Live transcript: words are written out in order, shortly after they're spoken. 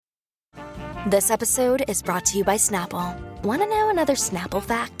This episode is brought to you by Snapple. Want to know another Snapple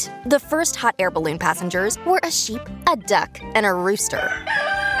fact? The first hot air balloon passengers were a sheep, a duck, and a rooster.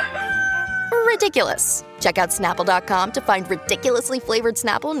 Ridiculous. Check out Snapple.com to find ridiculously flavored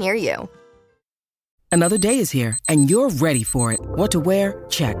Snapple near you. Another day is here, and you're ready for it. What to wear?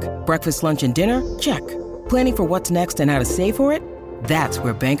 Check. Breakfast, lunch, and dinner? Check. Planning for what's next and how to save for it? That's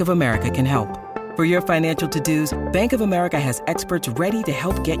where Bank of America can help. For your financial to-dos, Bank of America has experts ready to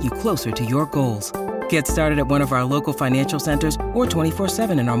help get you closer to your goals. Get started at one of our local financial centers or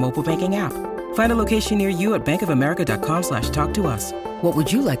 24/7 in our mobile banking app. Find a location near you at bankofamerica.com/talktous. What would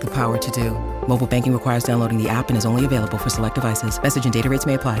you like the power to do? Mobile banking requires downloading the app and is only available for select devices. Message and data rates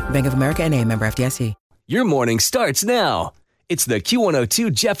may apply. Bank of America N.A., member FDIC. Your morning starts now. It's the Q102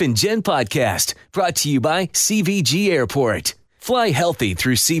 Jeff and Jen podcast, brought to you by CVG Airport. Fly healthy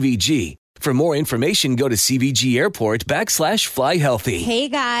through CVG. For more information, go to CVG Airport /fly healthy. Hey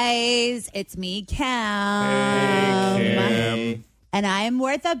guys, it's me, Kim. Hey, Kim. And I am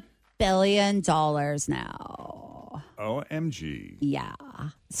worth $1 billion now. OMG. Yeah.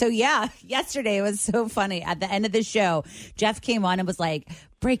 So yeah, yesterday it was so funny. At the end of the show, Jeff came on and was like,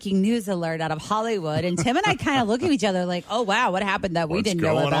 breaking news alert out of Hollywood. And Tim and I kind of look at each other like, oh, wow, what happened that we didn't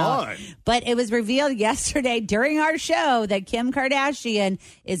know about? On? But it was revealed yesterday during our show that Kim Kardashian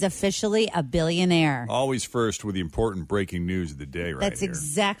is officially a billionaire. Always first with the important breaking news of the day, right? That's here.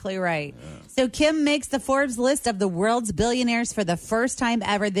 exactly right. Yeah. So Kim makes the Forbes list of the world's billionaires for the first time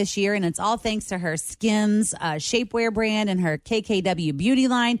ever this year, and it's all thanks to her Skims shapewear brand and her KKW beauty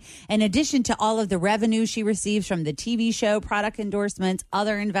line. In addition to all of the revenue she receives from the TV show, product endorsements,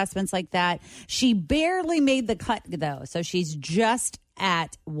 other investments like that, she barely made the cut, though. So she's just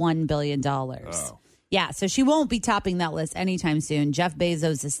at $1 billion. Oh. Yeah, so she won't be topping that list anytime soon. Jeff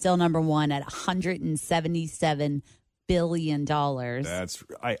Bezos is still number one at $177 billion. That's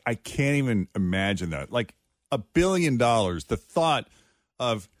I can't even imagine that. Like $1 billion, the thought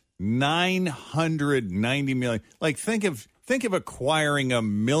of 990 million. Like think of acquiring $1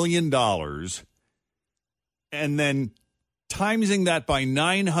 million and then timesing that by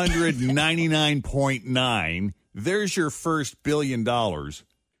 999.9. There's your first $1 billion,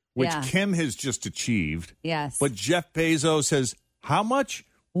 which Kim has just achieved. Yes. But Jeff Bezos has how much?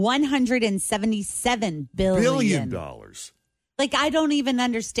 $177 billion. Like, I don't even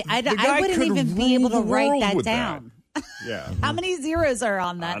understand. I wouldn't even be able to write that down. Yeah. How many zeros are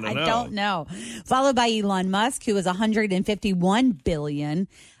on that? I don't know. Followed by Elon Musk, who is $151 billion.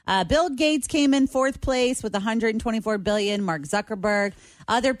 Bill Gates came in fourth place with $124 billion. Mark Zuckerberg.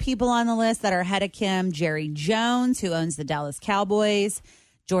 Other people on the list that are ahead of Kim: Jerry Jones, who owns the Dallas Cowboys;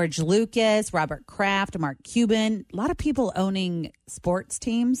 George Lucas, Robert Kraft, Mark Cuban. A lot of people owning sports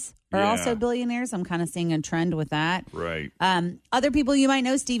teams are also billionaires. I'm kind of seeing a trend with that. Right. Other people you might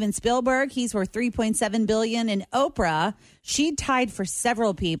know: Steven Spielberg. He's worth $3.7 billion. And Oprah, she tied for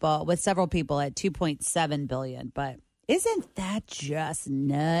several people at $2.7 billion. But isn't that just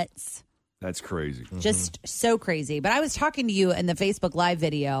nuts? That's crazy. Just so crazy. But I was talking to you in the Facebook Live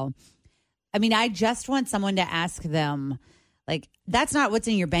video. I mean, I just want someone to ask them, like, that's not what's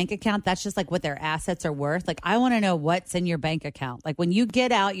in your bank account. That's just like what their assets are worth. Like, I want to know what's in your bank account. Like, when you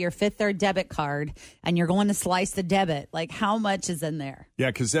get out your Fifth Third debit card and you're going to slice the debit, like, how much is in there? Yeah,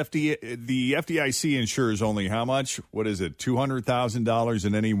 because the FDIC insures only how much? What is it? $200,000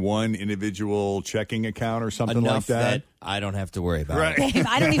 in any one individual checking account or something Enough like that? I don't have to worry about it.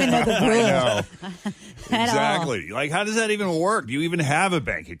 I don't even know the rules. I know. Exactly. Like, how does that even work? Do you even have a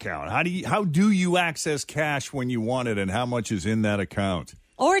bank account? How do you access cash when you want it, and how much is in that account?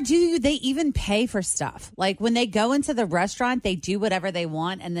 Or do they even pay for stuff? Like, when they go into the restaurant, they do whatever they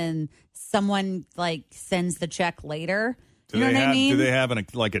want, and then someone like sends the check later. You know what I mean? Do they have a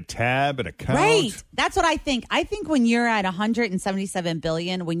tab, an account? Right. That's what I think. I think when you're at $177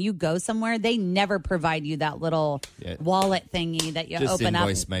 billion, when you go somewhere, they never provide you that little wallet thingy that you Just open up.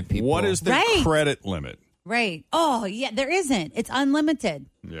 invoice my people. What is the credit limit? Right. Oh, yeah, there isn't. It's unlimited.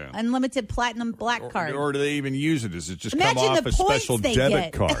 Yeah. Unlimited platinum black card. Or do they even use it? Does it just Imagine come off the a special points they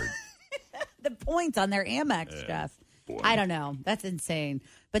debit get. card? The points on their Amex, Jeff. I don't know. That's insane.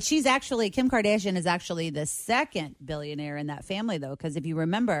 But Kim Kardashian is actually the second billionaire in that family, though, because if you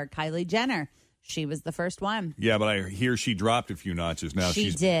remember, Kylie Jenner, she was the first one. Yeah, but I hear she dropped a few notches now. She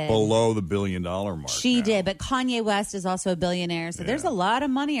She's did. below the $1 billion mark. She did, but Kanye West is also a billionaire, so there's a lot of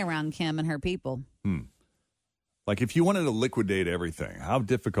money around Kim and her people. Like, if you wanted to liquidate everything, how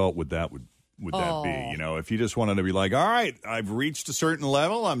difficult would that be? You know, if you just wanted to be like, all right, I've reached a certain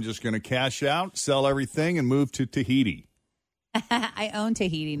level, I'm just going to cash out, sell everything, and move to Tahiti. I own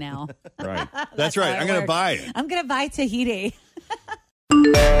Tahiti now. Right. That's right. I'm going to buy it. I'm going to buy Tahiti.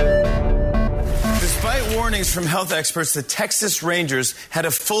 warnings from health experts, the Texas Rangers had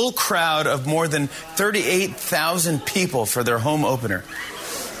a full crowd of more than 38,000 people for their home opener.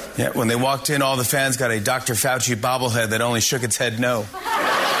 Yeah, when they walked in, all the fans got a Dr. Fauci bobblehead that only shook its head no.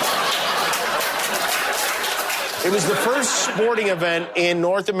 It was the first sporting event in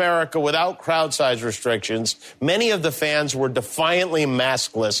North America without crowd size restrictions. Many of the fans were defiantly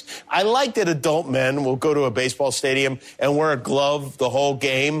maskless. I like that adult men will go to a baseball stadium and wear a glove the whole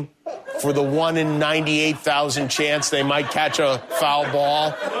game for the 1 in 98,000 chance they might catch a foul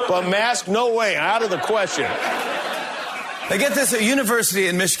ball. But mask, no way, out of the question. Now get this, a university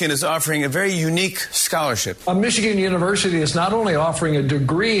in Michigan is offering a very unique scholarship. Michigan University is not only offering a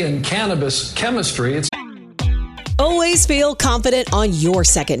degree in cannabis chemistry, it's Always feel confident on your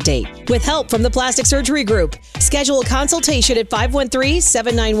second date. With help from the Plastic Surgery Group. Schedule a consultation at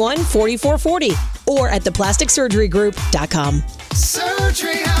 513-791-4440 or at theplasticsurgerygroup.com.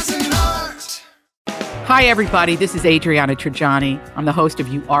 Surgery has an art. Hi, everybody. This is Adriana Trajani. I'm the host of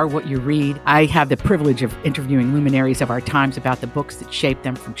You Are What You Read. I have the privilege of interviewing luminaries of our times about the books that shaped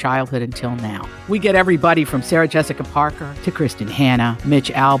them from childhood until now. We get everybody from Sarah Jessica Parker to Kristen Hanna, Mitch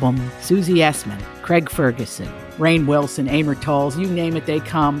Albom, Susie Essman, Craig Ferguson, Rainn Wilson, Amor Tolls, you name it, they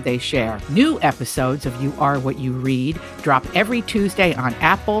come, they share. New episodes of You Are What You Read drop every Tuesday on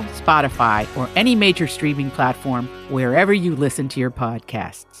Apple, Spotify, or any major streaming platform wherever you listen to your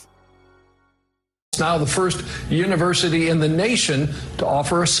podcasts. It's now the first university in the nation to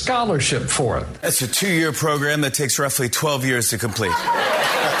offer a scholarship for it. That's a 2-year program that takes roughly 12 years to complete.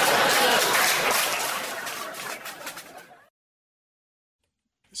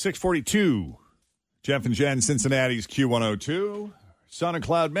 .642, Jeff and Jen, Cincinnati's Q102. Sun and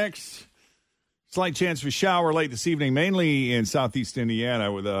cloud mix. Slight chance of a shower late this evening, mainly in southeast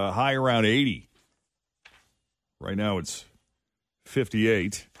Indiana, with a high around 80. Right now it's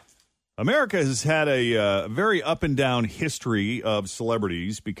 58. America has had a very up and down history of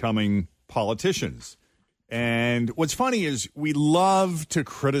celebrities becoming politicians. And what's funny is we love to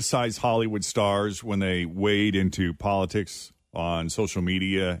criticize Hollywood stars when they wade into politics on social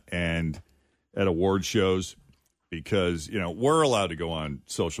media and at award shows because, you know, we're allowed to go on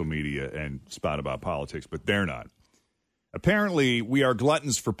social media and spout about politics, but they're not. Apparently, we are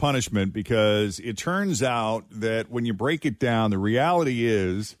gluttons for punishment because it turns out that when you break it down, the reality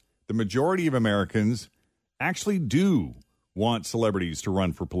is the majority of Americans actually do want celebrities to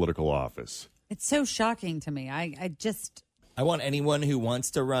run for political office. It's so shocking to me. I want anyone who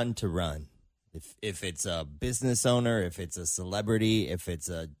wants to run to run. If it's a business owner, if it's a celebrity, if it's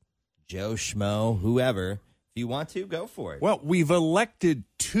a Joe Schmo, whoever, if you want to, go for it. Well, we've elected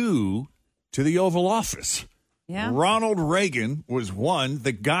 2 to the Oval Office. Yeah. Ronald Reagan was one.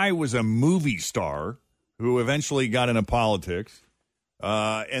 The guy was a movie star who eventually got into politics.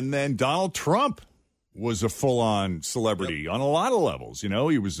 And then Donald Trump was a full-on celebrity on a lot of levels. You know,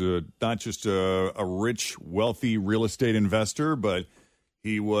 he was not just a rich, wealthy real estate investor, but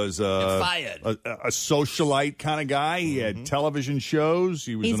he was a socialite kind of guy. He had television shows.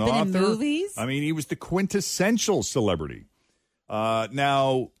 He was He's an been author. In movies? I mean, he was the quintessential celebrity.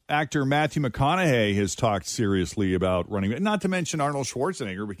 Now, actor Matthew McConaughey has talked seriously about running, not to mention Arnold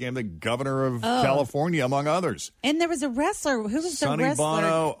Schwarzenegger became the governor of California, among others. And there was a wrestler. Who was Sonny the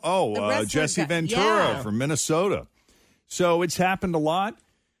wrestler? Bono. Jesse Ventura from Minnesota. So it's happened a lot,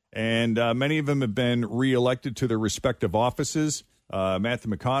 and many of them have been reelected to their respective offices.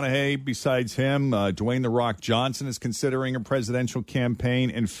 Matthew McConaughey, besides him, Dwayne "The Rock" Johnson is considering a presidential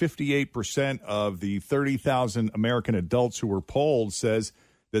campaign, and 58% of the 30,000 American adults who were polled says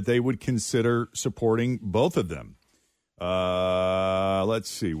that they would consider supporting both of them. Let's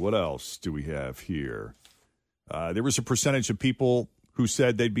see, what else do we have here? There was a percentage of people who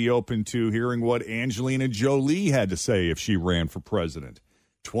said they'd be open to hearing what Angelina Jolie had to say if she ran for president.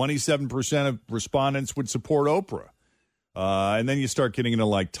 27% of respondents would support Oprah. And then you start getting into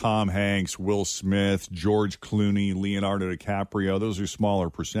like Tom Hanks, Will Smith, George Clooney, Leonardo DiCaprio. Those are smaller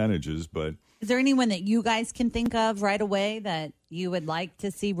percentages, but... Is there anyone that you guys can think of right away that you would like to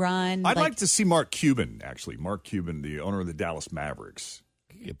see run? I'd like to see Mark Cuban, actually. Mark Cuban, the owner of the Dallas Mavericks.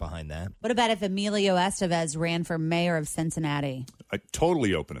 Get behind that. What about if Emilio Estevez ran for mayor of Cincinnati? I'm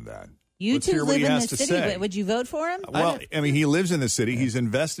totally open to that. You Let's two hear what live he in has the to city, say. but would you vote for him? Well, I mean, he lives in the city. He's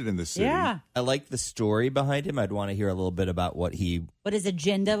invested in the city. Yeah. I like the story behind him. I'd want to hear a little bit about what his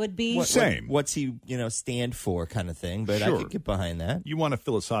agenda would be. What's he, stand for kind of thing, but Sure. I could get behind that. You want to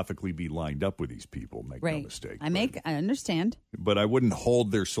philosophically be lined up with these people, make no Right. mistake. I understand. But I wouldn't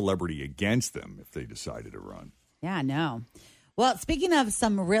hold their celebrity against them if they decided to run. Yeah, no. Well, speaking of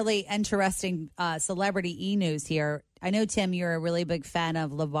some really interesting celebrity e-news here, I know, Tim, you're a really big fan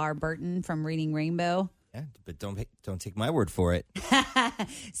of LeVar Burton from Reading Rainbow. Yeah, but don't take my word for it.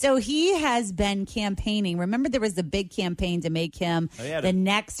 So he has been campaigning. Remember, there was a big campaign to make him the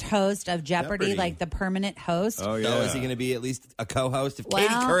next host of Jeopardy, like the permanent host. Oh, yeah. So is he going to be at least a co-host if Katie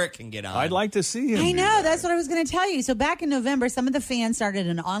Couric can get on? I'd like to see him. I know. That's what I was going to tell you. So back in November, some of the fans started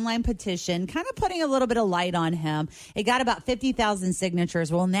an online petition, kind of putting a little bit of light on him. It got about 50,000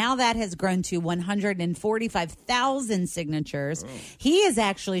 signatures. Well, now that has grown to 145,000 signatures. Oh. He is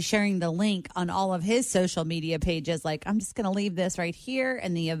actually sharing the link on all of his social media pages. Like, I'm just going to leave this right here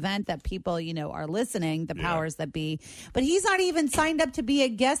in the event that people, are listening, the powers that be. But he's not even signed up to be a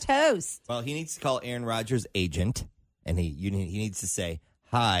guest host. Well, he needs to call Aaron Rodgers' agent, and he needs to say,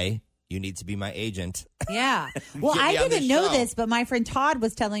 "Hi, you need to be my agent." Yeah. Well, I didn't know this, but my friend Todd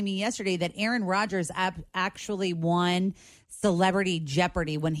was telling me yesterday that Aaron Rodgers actually won Celebrity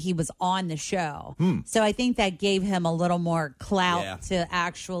Jeopardy when he was on the show. So I think that gave him a little more clout to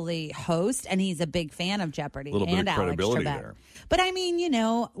actually host, and he's a big fan of Jeopardy and Alex credibility Trebek. there. But I mean,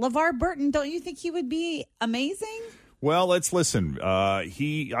 LeVar Burton, don't you think he would be amazing? Well, let's listen. I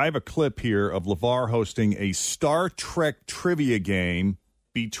have a clip here of LeVar hosting a Star Trek trivia game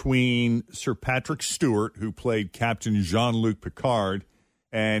between Sir Patrick Stewart, who played Captain Jean-Luc Picard,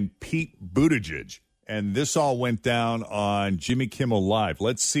 and Pete Buttigieg. And this all went down on Jimmy Kimmel Live.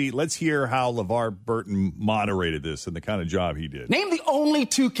 Let's hear how LeVar Burton moderated this and the kind of job he did. Name the only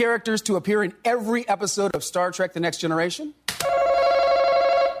two characters to appear in every episode of Star Trek The Next Generation.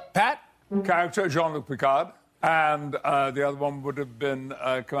 Pat? Character Jean-Luc Picard. And the other one would have been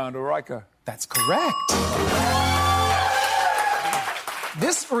Commander Riker. That's correct.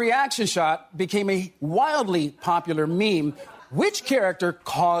 This reaction shot became a wildly popular meme. Which character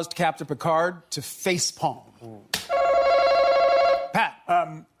caused Captain Picard to facepalm? Pat.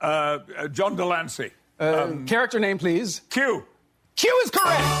 John Delancey. Character name, please. Q. Q is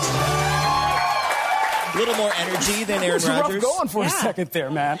correct. A little more energy than Aaron Rodgers. Rough going for a second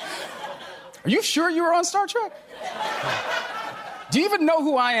there, man. Are you sure you were on Star Trek? Do you even know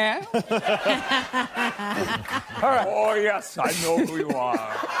who I am? All right. Oh, yes, I know who you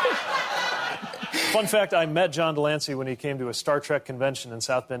are. Fun fact, I met John Delancey when he came to a Star Trek convention in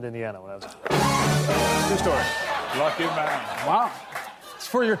South Bend, Indiana when I was True story. Lucky man. Wow. It's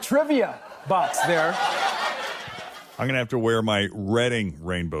for your trivia box there. I'm going to have to wear my Reading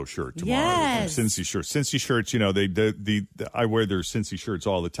rainbow shirt tomorrow. Yes. Cincy shirts. Cincy shirts, I wear their Cincy shirts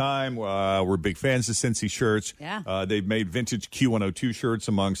all the time. We're big fans of Cincy shirts. Yeah. They've made vintage Q102 shirts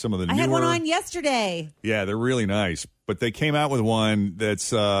among some of the newer. I had one on yesterday. Yeah, they're really nice. But they came out with one that's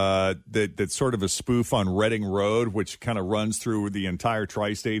sort of a spoof on Reading Road, which kind of runs through the entire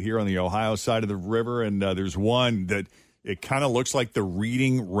tri-state here on the Ohio side of the river. And there's one that it kind of looks like the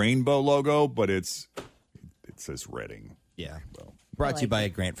Reading Rainbow logo, but it says Reading. Yeah. Well, brought to you by a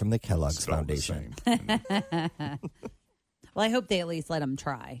grant from the Kellogg's Foundation. Well, I hope they at least let him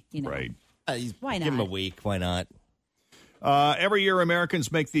try. Right. Why not? Give him a week. Why not? Every year,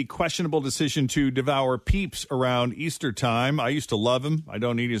 Americans make the questionable decision to devour Peeps around Easter time. I used to love them. I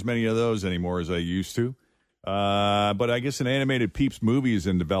don't eat as many of those anymore as I used to. But I guess an animated Peeps movie is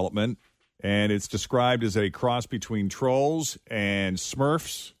in development, and it's described as a cross between Trolls and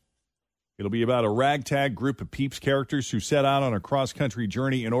Smurfs. It'll be about a ragtag group of Peeps characters who set out on a cross-country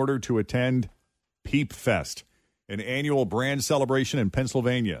journey in order to attend Peep Fest, an annual brand celebration in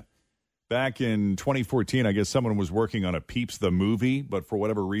Pennsylvania. Back in 2014, I guess someone was working on a Peeps the movie, but for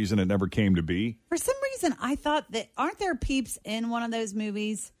whatever reason, it never came to be. For some reason, I thought that, aren't there Peeps in one of those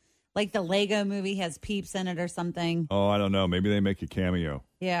movies? Like the Lego movie has Peeps in it or something? Oh, I don't know. Maybe they make a cameo.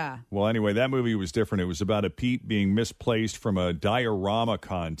 Yeah. Well, anyway, that movie was different. It was about a Peep being misplaced from a diorama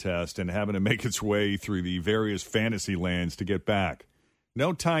contest and having to make its way through the various fantasy lands to get back.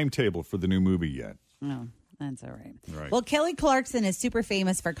 No timetable for the new movie yet. No. That's all right. Right. Well, Kelly Clarkson is super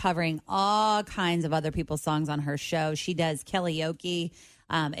famous for covering all kinds of other people's songs on her show. She does karaoke.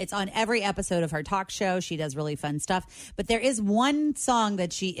 It's on every episode of her talk show. She does really fun stuff. But there is one song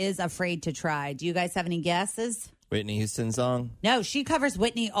that she is afraid to try. Do you guys have any guesses? Whitney Houston song? No, she covers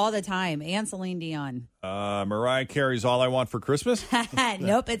Whitney all the time, and Celine Dion. Mariah Carey's All I Want for Christmas?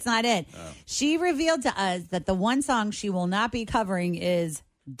 Nope, it's not it. Oh. She revealed to us that the one song she will not be covering is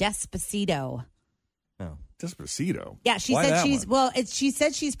Despacito. Oh. Despacito. Yeah, she said she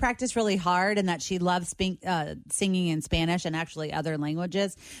said she's practiced really hard and that she loves singing in Spanish and actually other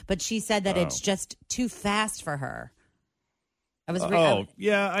languages, but she said that it's just too fast for her. I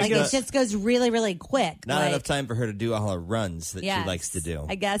guess. It just goes really, really quick. Not enough time for her to do all her runs that she likes to do.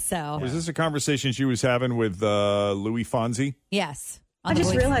 I guess so. Was this a conversation she was having with Louis Fonsi? Yes. I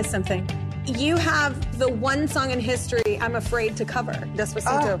just realized something. You have the one song in history I'm afraid to cover,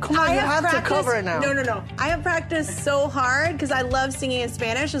 Despacito. Oh, come on, you have to cover it now. No. I have practiced so hard because I love singing in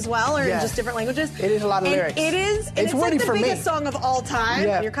Spanish as well, or in just different languages. It is a lot of lyrics. It is. And it's like the biggest song of all time.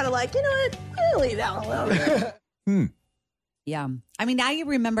 Yeah. You're kind of like, you know what? I'll leave that alone. Yeah. I mean, I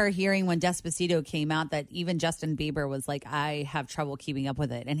remember hearing when Despacito came out that even Justin Bieber was like, I have trouble keeping up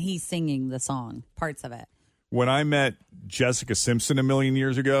with it. And he's singing the song, parts of it. When I met Jessica Simpson a million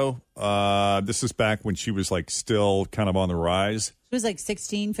years ago, this is back when she was like still kind of on the rise. She was like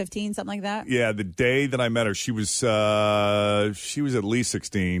 16, 15, something like that. Yeah, the day that I met her, she was at least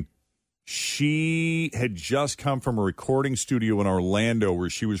 16. She had just come from a recording studio in Orlando where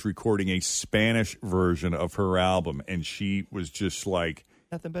she was recording a Spanish version of her album, and she was just like,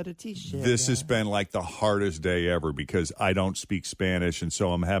 nothing but a t-shirt. This has been like the hardest day ever because I don't speak Spanish, and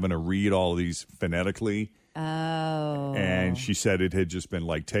so I'm having to read all of these phonetically. Oh. And she said it had just been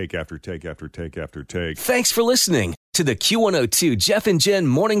like take after take after take after take. Thanks for listening to the Q102 Jeff and Jen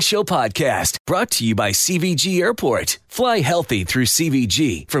Morning Show podcast, brought to you by CVG Airport. Fly healthy through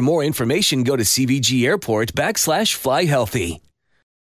CVG. For more information, go to CVG Airport /fly healthy.